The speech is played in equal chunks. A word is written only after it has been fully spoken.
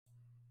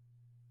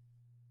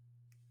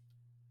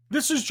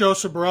This is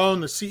Joseph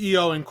Barone, the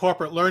CEO and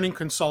corporate learning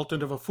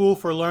consultant of A Fool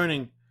for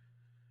Learning,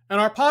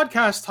 and our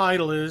podcast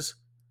title is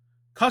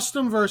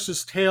Custom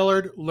versus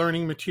Tailored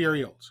Learning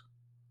Materials.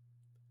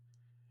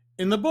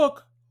 In the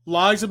book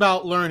Lies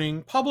About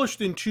Learning, published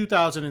in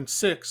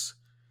 2006,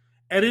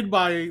 edited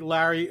by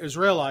Larry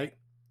Israelite,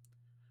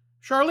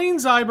 Charlene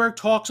Zyberg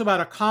talks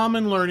about a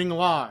common learning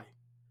lie,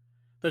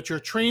 that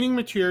your training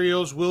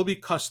materials will be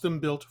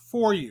custom built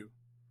for you.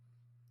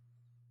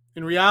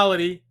 In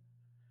reality,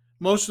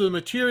 most of the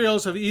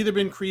materials have either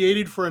been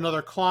created for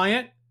another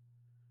client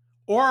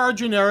or are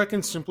generic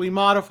and simply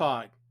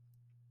modified.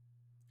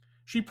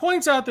 She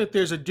points out that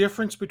there's a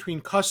difference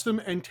between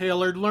custom and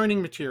tailored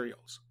learning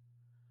materials.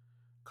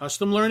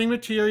 Custom learning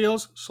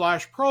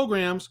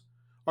materials/programs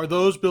are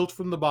those built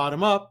from the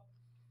bottom up.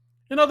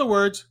 In other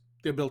words,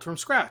 they're built from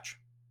scratch.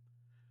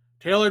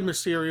 Tailored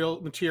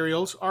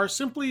materials are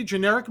simply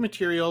generic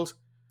materials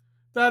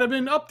that have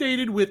been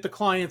updated with the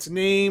client's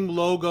name,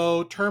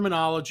 logo,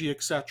 terminology,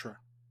 etc.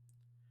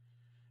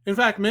 In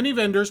fact, many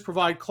vendors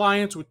provide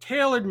clients with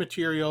tailored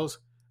materials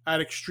at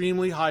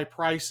extremely high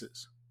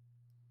prices.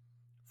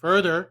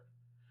 Further,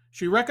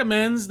 she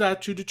recommends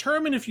that to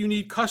determine if you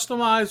need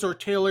customized or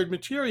tailored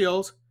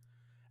materials,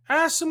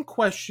 ask some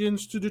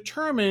questions to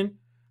determine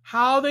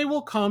how they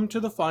will come to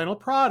the final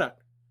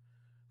product.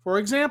 For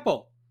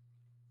example,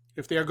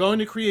 if they are going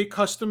to create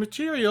custom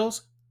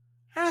materials,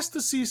 ask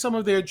to see some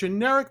of their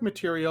generic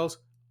materials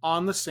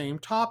on the same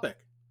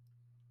topic.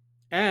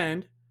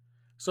 And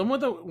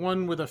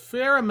someone with a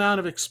fair amount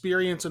of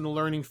experience in the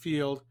learning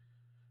field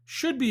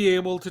should be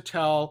able to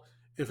tell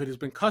if it has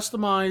been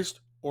customized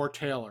or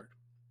tailored.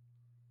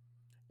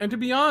 And to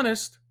be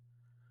honest,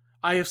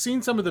 I have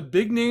seen some of the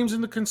big names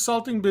in the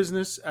consulting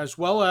business, as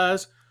well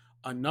as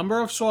a number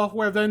of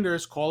software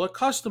vendors, call it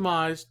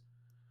customized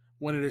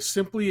when it is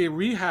simply a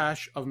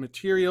rehash of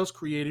materials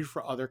created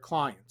for other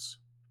clients.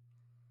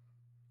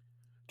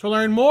 To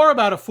learn more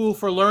about A Fool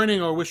for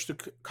Learning or wish to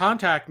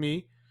contact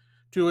me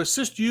to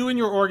assist you and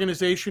your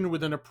organization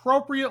with an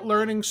appropriate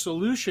learning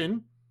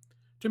solution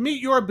to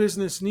meet your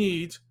business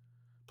needs,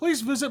 please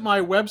visit my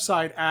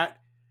website at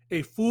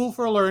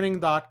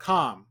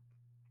afoolforlearning.com.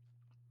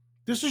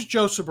 This is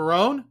Joseph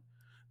Barone,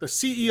 the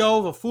CEO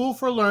of A Fool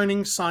for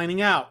Learning,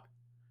 signing out.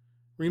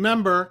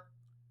 Remember,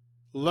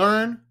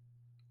 learn,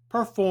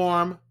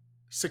 perform,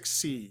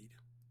 succeed.